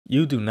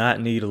You do not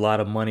need a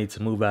lot of money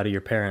to move out of your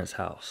parents'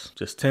 house.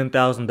 Just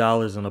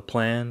 $10,000 in a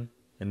plan,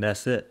 and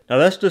that's it. Now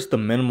that's just the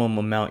minimum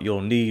amount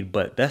you'll need,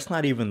 but that's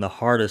not even the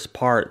hardest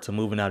part to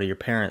moving out of your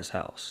parents'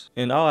 house.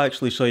 And I'll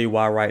actually show you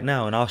why right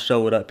now, and I'll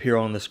show it up here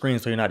on the screen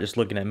so you're not just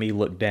looking at me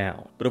look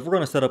down. But if we're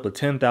gonna set up a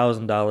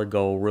 $10,000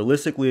 goal,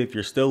 realistically, if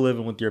you're still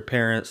living with your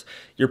parents,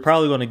 you're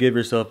probably gonna give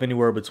yourself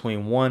anywhere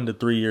between 1 to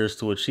 3 years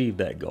to achieve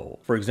that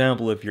goal. For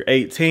example, if you're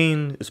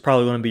 18, it's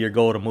probably gonna be your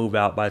goal to move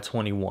out by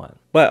 21.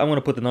 But I'm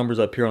gonna put the numbers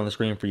up here on the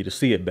screen for you to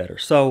see it better.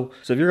 So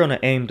if you're gonna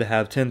aim to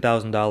have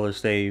 $10,000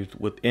 saved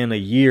within a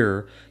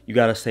year, you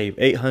gotta save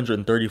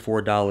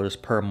 $834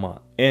 per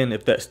month. And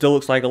if that still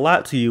looks like a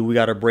lot to you, we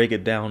gotta break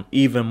it down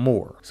even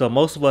more. So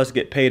most of us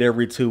get paid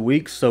every 2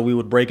 weeks, so we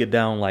would break it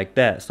down like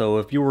that. So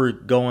if you were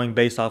going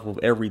based off of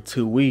every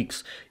 2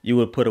 weeks, you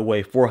would put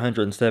away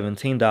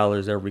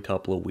 $417 every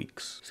couple of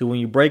weeks. So when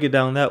you break it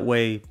down that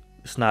way,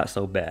 it's not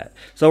so bad.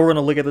 So we're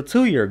gonna look at the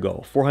 2-year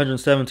goal,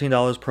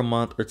 $417 per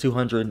month or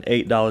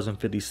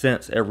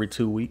 $208.50 every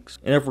 2 weeks.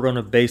 And if we're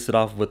gonna base it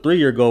off of a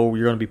 3-year goal,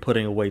 you're gonna be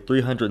putting away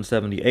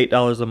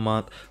 $378 a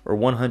month or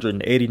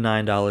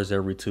 $189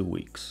 every 2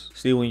 weeks.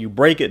 See, when you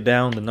break it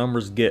down, the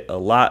numbers get a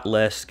lot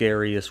less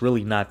scary. It's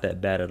really not that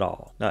bad at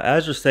all. Now,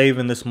 as you're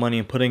saving this money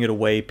and putting it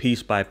away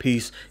piece by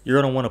piece,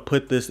 you're gonna wanna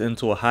put this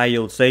into a high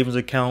yield savings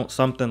account,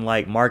 something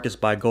like Marcus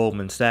by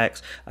Goldman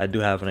Sachs. I do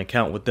have an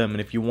account with them, and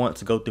if you want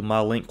to go through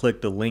my link, click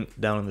the link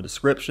down in the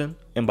description,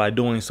 and by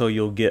doing so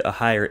you'll get a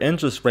higher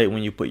interest rate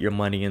when you put your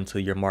money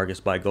into your Marcus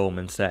by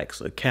Goldman Sachs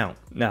account.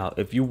 Now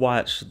if you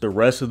watch the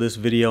rest of this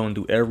video and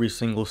do every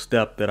single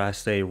step that I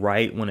say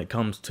right when it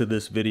comes to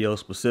this video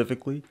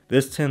specifically,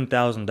 this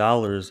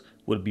 $10,000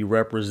 would be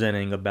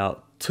representing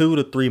about 2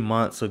 to 3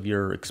 months of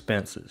your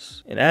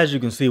expenses. And as you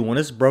can see, when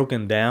it's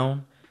broken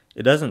down,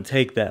 it doesn't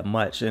take that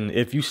much. And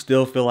if you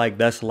still feel like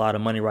that's a lot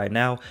of money right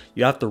now,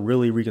 you have to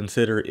really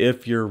reconsider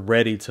if you're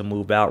ready to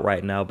move out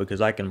right now,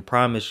 because I can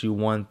promise you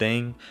one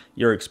thing,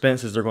 your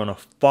expenses are going to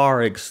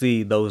far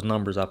exceed those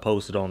numbers I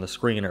posted on the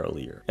screen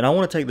earlier. And I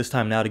want to take this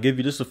time now to give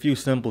you just a few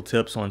simple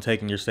tips on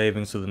taking your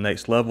savings to the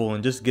next level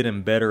and just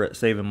getting better at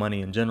saving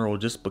money in general,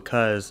 just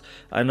because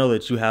I know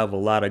that you have a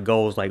lot of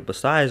goals. Like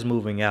besides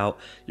moving out,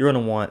 you're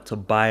going to want to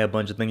buy a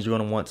bunch of things, you're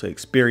going to want to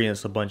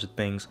experience a bunch of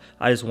things.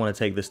 I just want to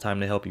take this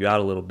time to help you out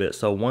a little bit.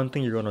 So one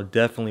thing you're going to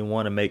definitely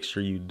want to make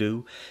sure you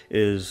do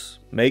is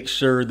make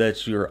sure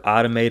that you're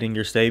automating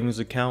your savings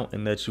account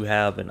and that you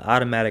have an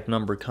automatic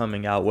number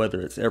coming out,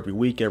 whether it's every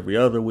week, every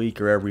other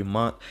week, or every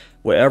month,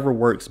 whatever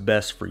works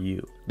best for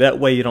you. That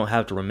way you don't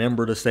have to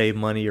remember to save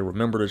money or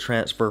remember to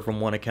transfer from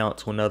one account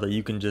to another.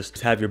 You can just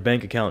have your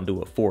bank account do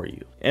it for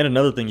you. And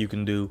another thing you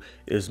can do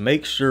is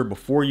make sure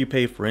before you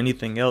pay for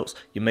anything else,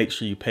 you make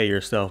sure you pay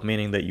yourself,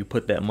 meaning that you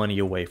put that money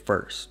away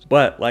first.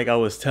 But like I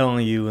was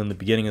telling you in the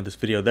beginning of this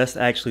video, that's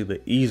actually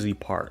the easy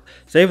part.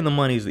 Saving the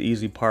money is the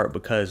easy part,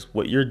 because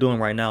what you're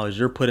doing right now is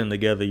you're putting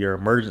together your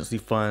emergency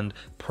fund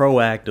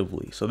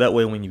proactively. So that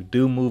way when you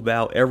do move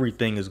out,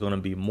 everything is going to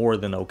be more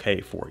than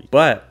okay for you.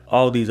 But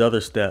all these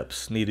other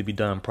steps need to be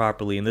done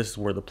properly, and this is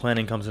where the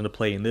planning comes into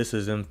play, and this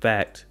is in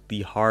fact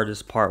the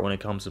hardest part when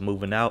it comes to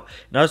moving out.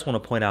 And I just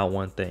want to point out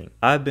one thing.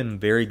 I've been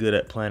very good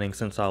at planning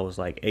since I was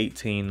like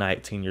 18,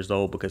 19 years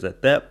old, because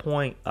at that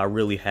point I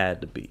really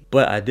had to be.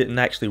 But I didn't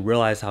actually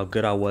realize how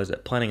good I was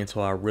at planning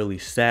until I really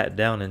sat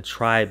down and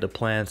tried to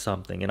plan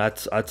something. And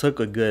I took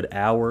a good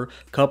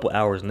couple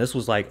hours, and this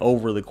was like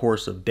over the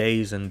course of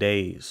days and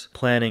days,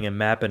 planning and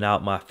mapping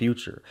out my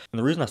future. And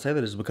the reason I say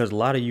that is because a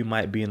lot of you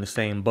might be in the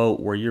same boat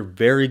where you're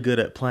very good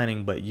at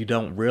planning, but you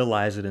don't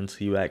realize it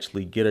until you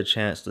actually get a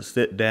chance to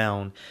sit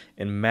down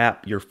and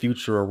map your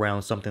future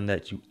around something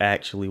that you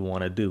actually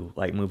want to do,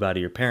 like move out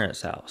of your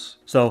parents' house.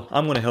 So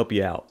I'm going to help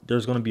you out.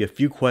 There's going to be a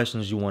few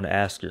questions you want to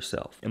ask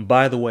yourself. And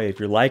by the way, if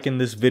you're liking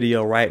this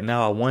video right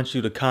now, I want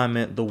you to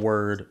comment the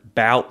word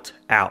 "bout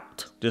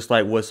out," just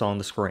like what's on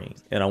the screen.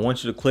 And I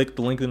want you to click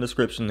the link in the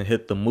description and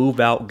hit the move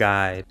out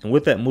guide. And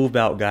with that move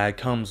out guide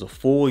comes a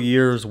full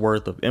year's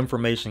worth of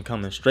information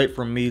coming straight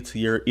from me to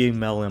your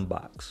email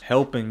inbox,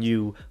 helping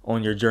you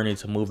on your journey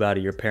to move out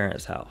of your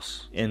parents'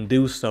 house, and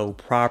do so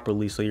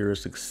properly so you're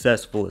as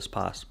successful as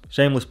possible.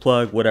 Shameless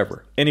plug,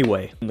 whatever.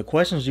 Anyway, the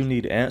questions you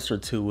need to answer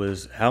to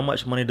is, how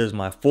much money does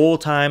my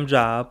full-time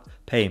job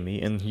pay me?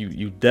 And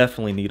you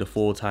definitely need a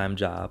full-time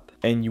job.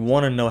 And you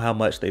want to know how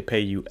much they pay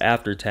you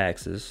after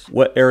taxes.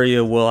 What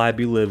area will I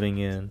be living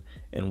in?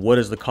 And what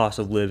is the cost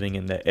of living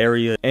in that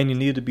area? And you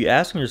need to be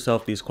asking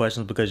yourself these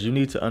questions because you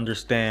need to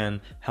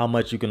understand how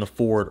much you can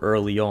afford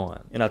early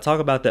on. And I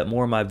talk about that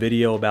more in my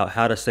video about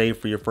how to save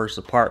for your first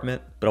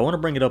apartment, but I want to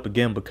bring it up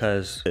again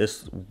because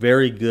it's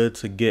very good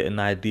to get an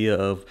idea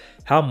of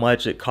how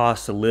much it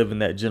costs to live in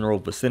that general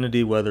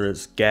vicinity, whether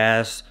it's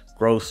gas,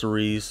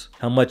 groceries,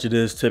 how much it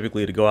is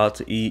typically to go out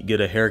to eat,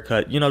 get a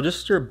haircut, you know,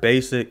 just your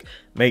basic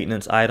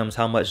maintenance items,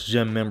 how much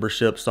gym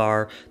memberships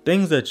are,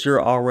 things that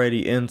you're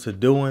already into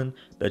doing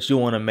that you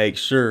want to make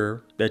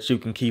sure that you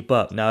can keep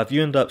up. Now, if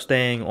you end up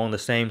staying on the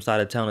same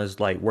side of town as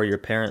like where your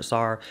parents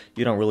are,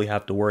 you don't really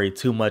have to worry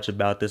too much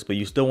about this, but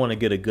you still want to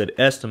get a good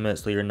estimate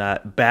so you're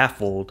not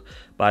baffled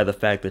by the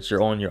fact that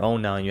you're on your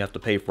own now and you have to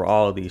pay for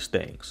all of these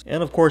things.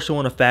 And of course, you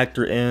want to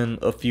factor in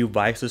a few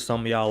vices.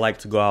 Some of y'all like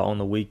to go out on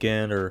the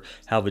weekend or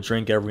have a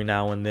drink every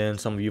now and then.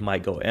 Some of you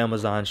might go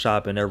Amazon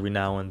shopping every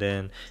now and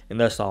then, and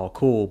that's all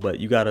cool, but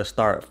you got to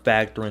start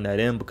factoring that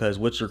in, because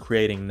what you're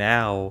creating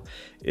now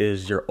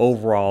is your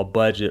overall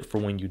budget for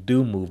when you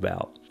do move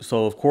out.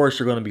 So of course,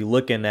 you're going to be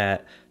looking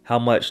at how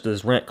much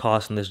does rent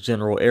cost in this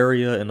general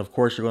area, and of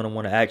course you're going to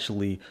want to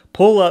actually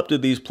pull up to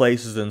these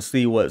places and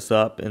see what's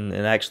up, and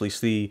actually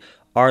see,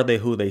 are they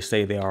who they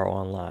say they are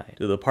online?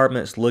 Do the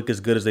apartments look as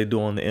good as they do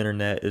on the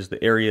internet? Is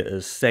the area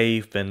as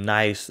safe and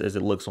nice as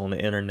it looks on the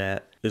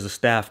internet? Is the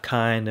staff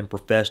kind and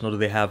professional? Do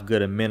they have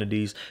good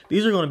amenities?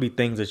 These are going to be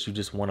things that you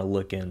just want to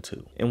look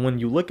into. And when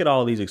you look at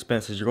all these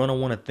expenses, you're going to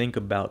want to think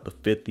about the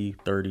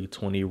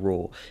 50-30-20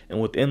 rule.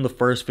 And within the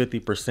first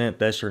 50%,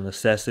 that's your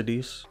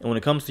necessities. And when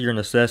it comes to your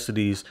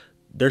necessities,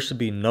 there should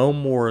be no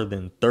more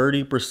than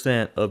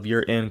 30% of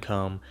your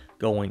income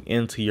going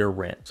into your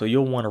rent. So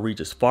you'll want to reach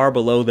as far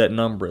below that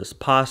number as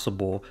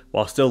possible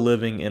while still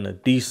living in a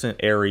decent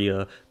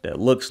area that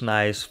looks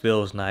nice,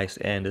 feels nice,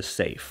 and is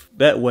safe.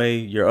 That way,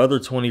 your other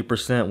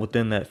 20%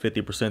 within that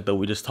 50% that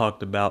we just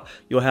talked about,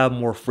 you'll have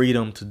more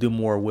freedom to do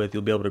more with.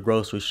 You'll be able to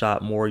grocery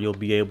shop more. You'll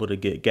be able to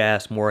get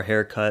gas, more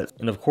haircuts.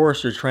 And of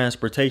course, your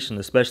transportation,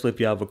 especially if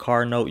you have a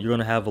car note, you're going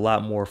to have a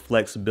lot more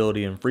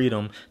flexibility and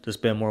freedom to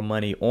spend more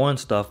money on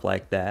stuff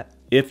like that,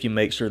 if you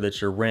make sure that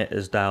your rent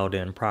is dialed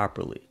in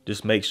properly.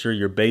 Just make sure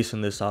you're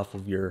basing this off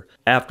of your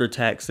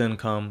after-tax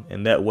income,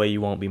 and that way you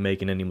won't be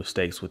making any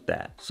mistakes with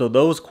that. So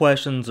those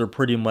questions are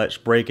pretty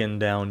much breaking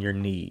down your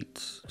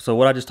needs. So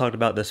what I just talked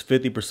about, that's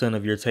 50%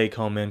 of your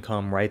take-home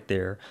income right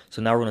there.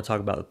 So now we're going to talk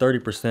about the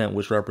 30%,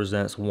 which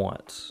represents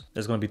wants.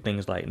 There's going to be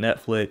things like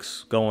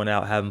Netflix, going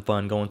out, having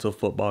fun, going to a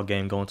football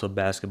game, going to a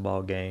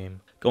basketball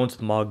game, going to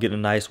the mall, getting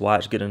a nice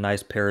watch, getting a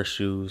nice pair of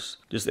shoes,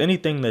 just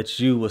anything that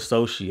you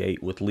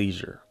associate with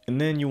leisure. And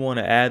then you want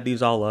to add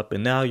these all up,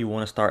 and now you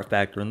want to start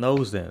factoring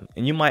those in.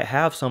 And you might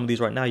have some of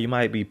these right now. You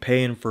might be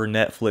paying for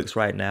Netflix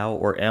right now,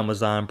 or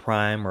Amazon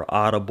Prime, or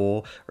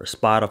Audible, or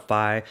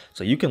Spotify.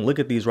 So you can look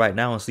at these right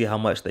now and see how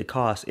much they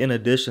cost, in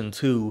addition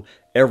to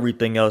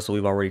everything else that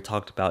we've already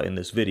talked about in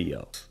this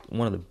video.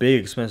 One of the big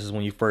expenses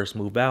when you first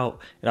move out,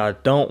 and I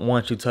don't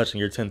want you touching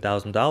your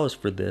 $10,000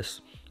 for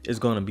this, is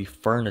going to be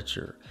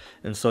furniture.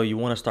 And so you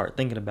want to start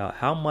thinking about,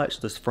 how much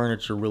does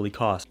furniture really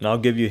cost? And I'll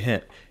give you a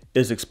hint,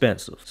 it's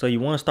expensive. So you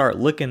want to start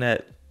looking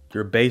at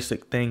your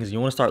basic things. You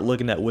want to start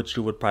looking at what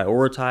you would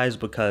prioritize,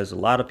 because a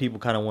lot of people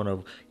kind of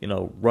want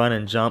to, run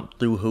and jump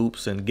through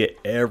hoops and get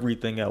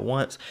everything at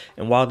once.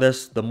 And while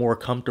that's the more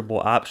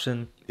comfortable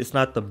option, it's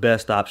not the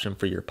best option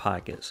for your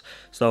pockets.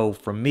 So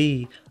for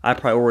me, I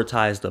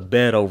prioritize the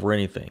bed over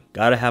anything.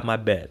 Gotta have my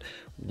bed.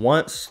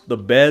 Once the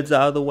bed's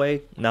out of the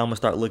way, now I'm gonna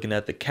start looking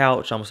at the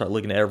couch. I'm gonna start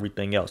looking at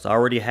everything else. I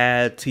already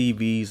had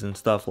TVs and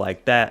stuff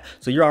like that.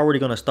 So you're already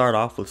gonna start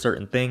off with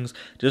certain things.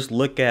 Just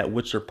look at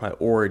what your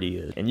priority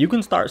is. And you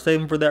can start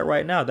saving for that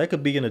right now. That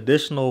could be an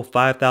additional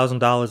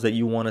 $5,000 that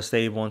you wanna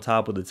save on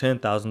top of the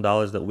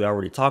 $10,000 that we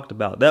already talked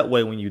about. That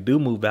way, when you do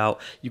move out,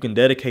 you can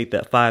dedicate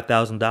that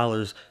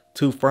 $5,000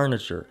 to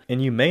furniture,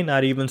 and you may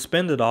not even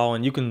spend it all,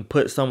 and you can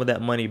put some of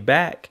that money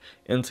back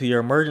into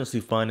your emergency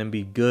fund and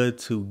be good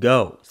to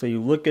go. So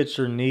you look at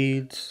your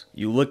needs,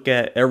 you look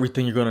at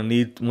everything you're going to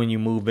need when you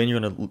move in. You're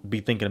going to be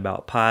thinking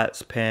about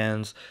pots,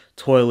 pans,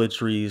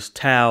 toiletries,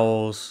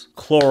 towels,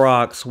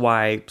 Clorox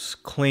wipes,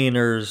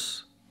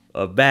 cleaners,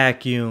 a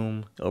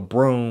vacuum, a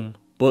broom,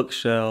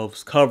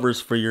 bookshelves, covers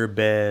for your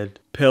bed,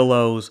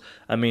 pillows.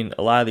 I mean,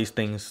 a lot of these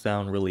things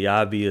sound really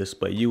obvious,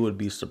 but you would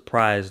be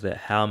surprised at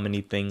how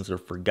many things are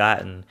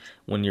forgotten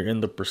when you're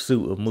in the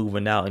pursuit of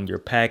moving out and you're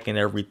packing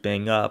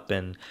everything up.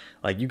 And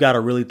like, you got to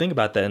really think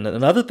about that. And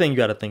another thing you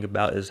got to think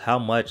about is, how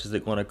much is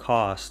it going to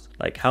cost?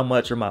 Like, how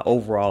much are my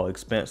overall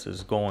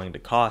expenses going to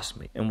cost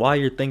me? And while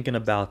you're thinking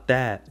about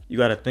that, you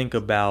got to think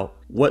about,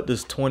 what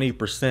does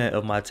 20%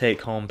 of my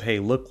take home pay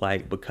look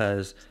like?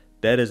 Because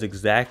that is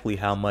exactly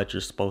how much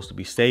you're supposed to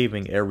be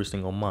saving every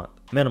single month,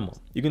 minimum.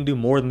 You can do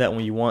more than that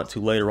when you want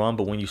to later on,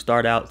 but when you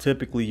start out,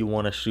 typically you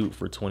want to shoot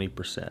for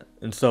 20%.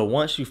 And so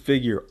once you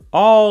figure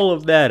all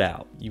of that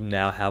out, you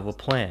now have a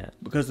plan.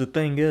 Because the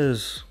thing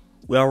is,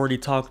 we already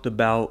talked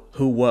about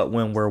who, what,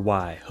 when, where,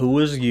 why. Who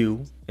is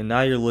you? And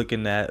now you're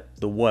looking at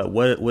the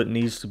what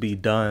needs to be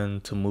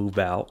done to move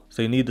out.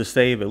 So you need to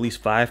save at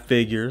least 5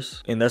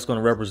 figures, and that's going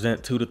to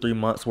represent 2 to 3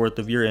 months worth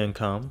of your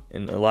income.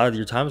 And a lot of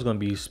your time is going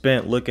to be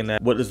spent looking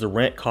at, what is the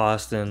rent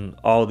cost in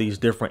all these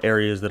different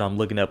areas that I'm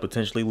looking at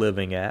potentially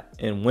living at.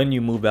 And when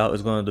you move out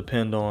is going to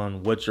depend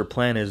on what your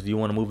plan is. Do you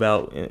want to move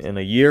out in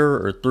a year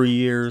or 3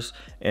 years?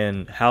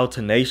 And how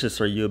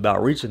tenacious are you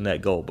about reaching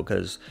that goal?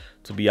 Because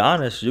to be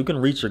honest, you can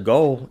reach your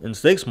goal in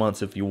 6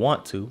 months if you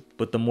want to,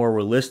 but the more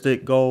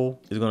realistic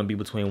goal is going to be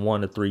between 1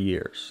 to 3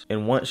 years.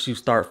 And once you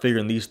start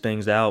figuring these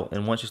things out,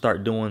 and once you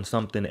start doing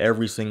something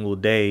every single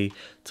day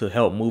to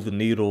help move the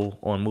needle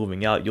on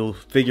moving out, you'll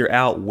figure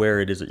out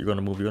where it is that you're going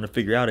to move. You're going to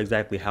figure out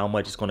exactly how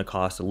much it's going to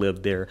cost to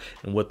live there,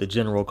 and what the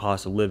general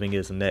cost of living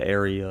is in that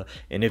area,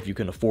 and if you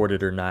can afford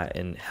it or not,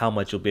 and how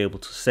much you'll be able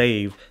to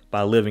save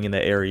by living in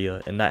that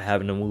area and not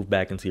having to move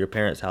back into your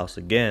parents' house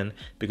again,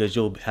 because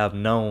you'll have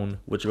known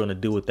what you're going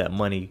to do with that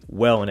money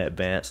well in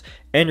advance,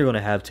 and you're going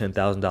to have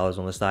 $10,000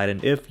 on the side.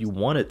 And if you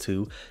wanted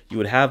to, you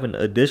would have an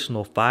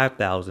additional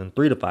 $3,000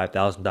 to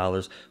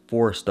 $5,000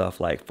 for stuff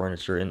like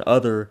furniture and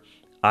other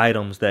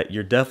items that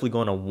you're definitely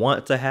going to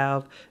want to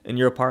have in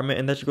your apartment,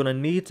 and that you're going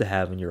to need to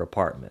have in your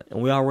apartment.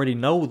 And we already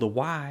know the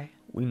why.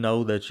 We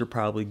know that you're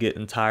probably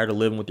getting tired of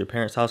living with your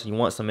parents' house, and you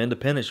want some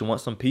independence. You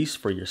want some peace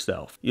for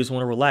yourself. You just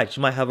want to relax.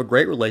 You might have a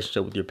great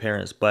relationship with your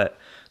parents, but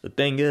the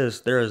thing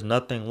is, there is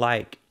nothing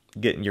like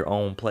getting your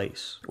own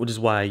place, which is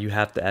why you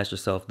have to ask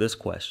yourself this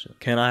question: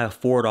 can I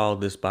afford all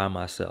this by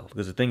myself?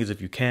 Because the thing is,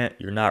 if you can't,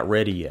 you're not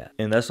ready yet,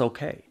 and that's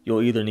okay.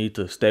 You'll either need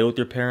to stay with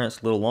your parents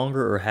a little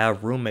longer or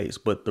have roommates.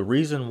 But the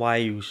reason why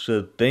you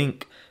should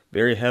think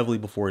very heavily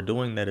before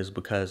doing that is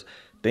because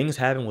things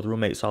happen with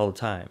roommates all the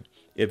time.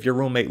 If your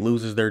roommate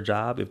loses their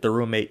job, if their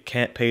roommate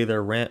can't pay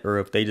their rent, or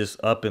if they just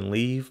up and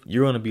leave,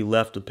 you're going to be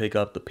left to pick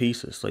up the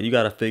pieces. So you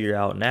got to figure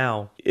out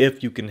now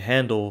if you can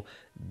handle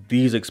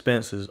these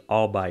expenses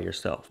all by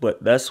yourself.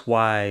 But that's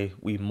why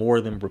we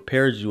more than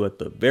prepared you at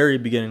the very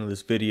beginning of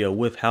this video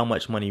with how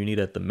much money you need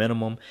at the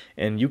minimum.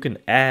 And you can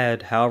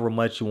add however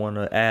much you want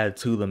to add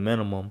to the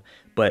minimum.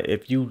 But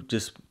if you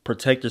just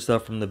protect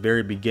yourself from the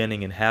very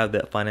beginning and have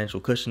that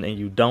financial cushion, and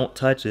you don't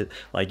touch it,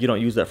 like you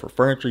don't use that for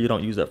furniture, you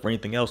don't use that for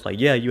anything else, like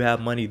yeah, you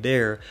have money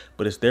there,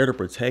 but it's there to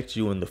protect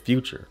you in the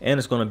future. And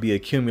it's going to be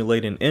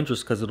accumulating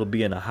interest because it'll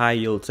be in a high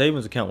yield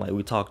savings account like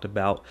we talked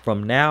about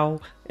from now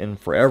and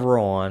forever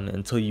on,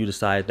 until you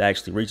decide to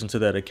actually reach into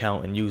that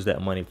account and use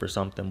that money for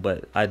something.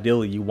 But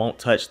ideally, you won't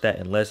touch that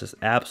unless it's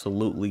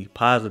absolutely,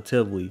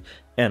 positively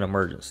an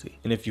emergency.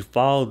 And if you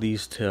follow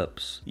these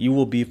tips, you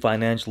will be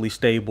financially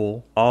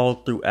stable all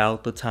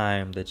throughout the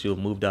time that you've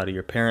moved out of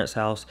your parents'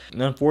 house.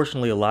 And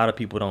unfortunately, a lot of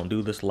people don't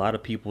do this. A lot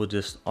of people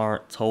just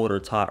aren't told or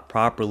taught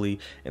properly.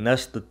 And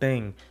that's the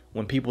thing.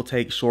 When people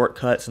take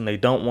shortcuts and they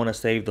don't want to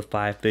save the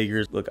 5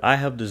 figures, look, I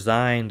have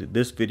designed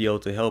this video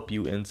to help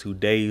you in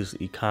today's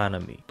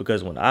economy.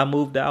 Because when I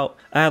moved out,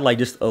 I had like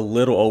just a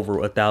little over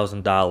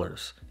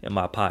 $1,000 in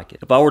my pocket.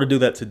 If I were to do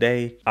that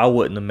today, I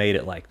wouldn't have made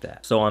it like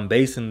that. So I'm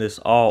basing this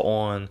all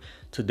on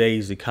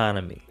today's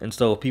economy. And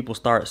so if people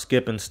start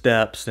skipping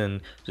steps and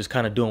just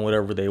kind of doing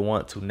whatever they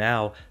want to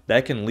now,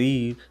 that can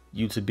lead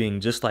you to being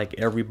just like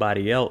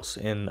everybody else.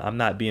 And I'm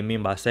not being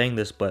mean by saying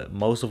this, but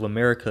most of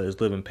America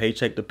is living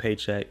paycheck to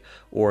paycheck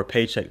or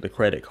paycheck to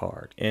credit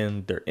card.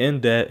 And they're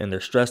in debt and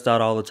they're stressed out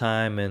all the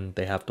time, and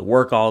they have to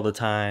work all the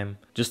time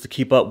just to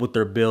keep up with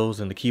their bills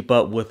and to keep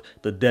up with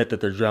the debt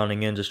that they're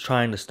drowning in, just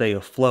trying to stay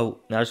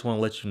afloat. And I just want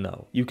to let you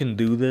know, you can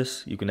do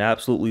this. You can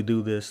absolutely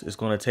do this. It's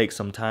going to take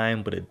some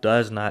time, but it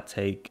does not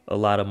take a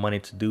lot of money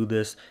to do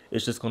this.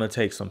 It's just going to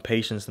take some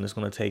patience, and it's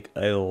going to take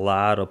a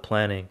lot of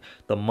planning.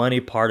 The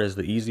money part is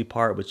the easy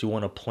part, but you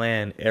want to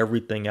plan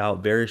everything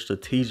out very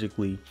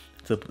strategically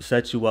to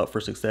set you up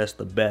for success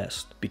the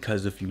best.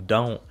 Because if you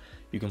don't,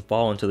 you can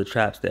fall into the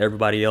traps that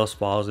everybody else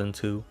falls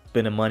into,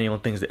 spending money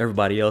on things that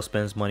everybody else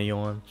spends money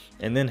on,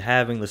 and then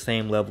having the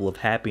same level of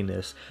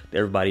happiness that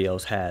everybody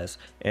else has.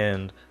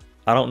 And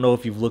I don't know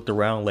if you've looked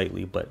around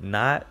lately, but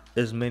not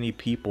as many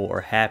people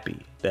are happy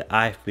that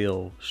I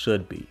feel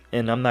should be.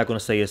 And I'm not going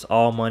to say it's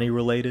all money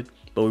related,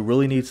 but we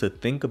really need to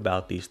think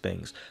about these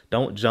things.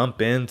 Don't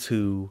jump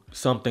into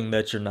something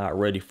that you're not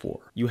ready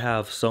for. You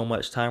have so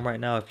much time right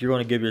now. If you're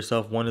going to give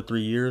yourself 1 to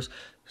 3 years,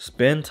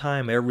 spend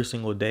time every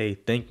single day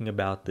thinking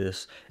about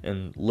this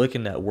and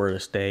looking at where to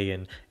stay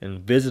and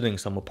visiting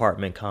some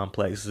apartment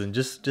complexes and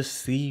just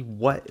see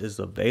what is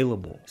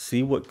available.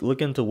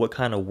 Look into what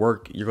kind of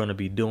work you're going to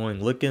be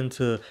doing. Look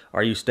into,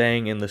 are you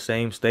staying in the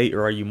same state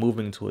or are you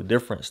moving to a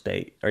different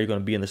state? Are you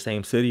going to be in the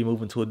same city,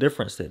 moving to a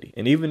different city?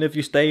 And even if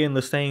you stay in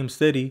the same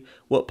city,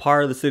 what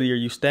part of the city are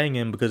you staying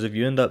in? Because if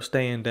you end up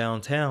staying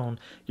downtown,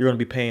 you're going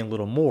to be paying a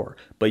little more.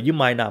 But you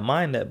might not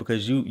mind that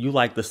because you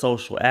like the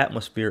social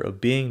atmosphere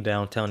of being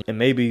downtown. And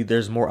maybe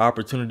there's more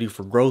opportunity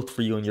for growth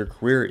for you in your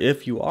career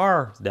if you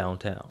are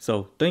downtown.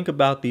 So think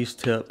about these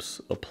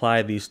tips,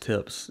 apply these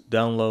tips,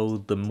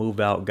 download the Move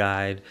Out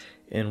Guide,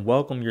 and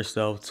welcome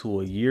yourself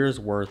to a year's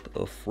worth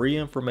of free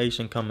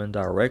information coming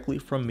directly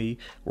from me,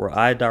 where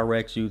I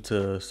direct you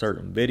to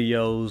certain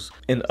videos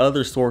and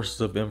other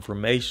sources of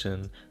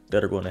information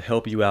that are going to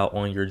help you out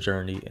on your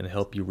journey and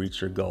help you reach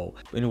your goal.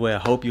 Anyway, I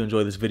hope you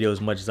enjoyed this video as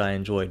much as I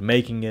enjoyed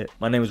making it.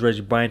 My name is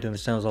Reggie Bryant, and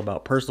this channel is all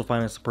about personal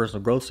finance and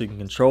personal growth, so you can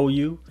control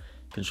you,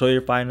 control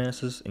your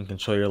finances, and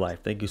control your life.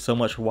 Thank you so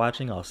much for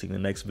watching. I'll see you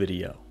in the next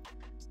video.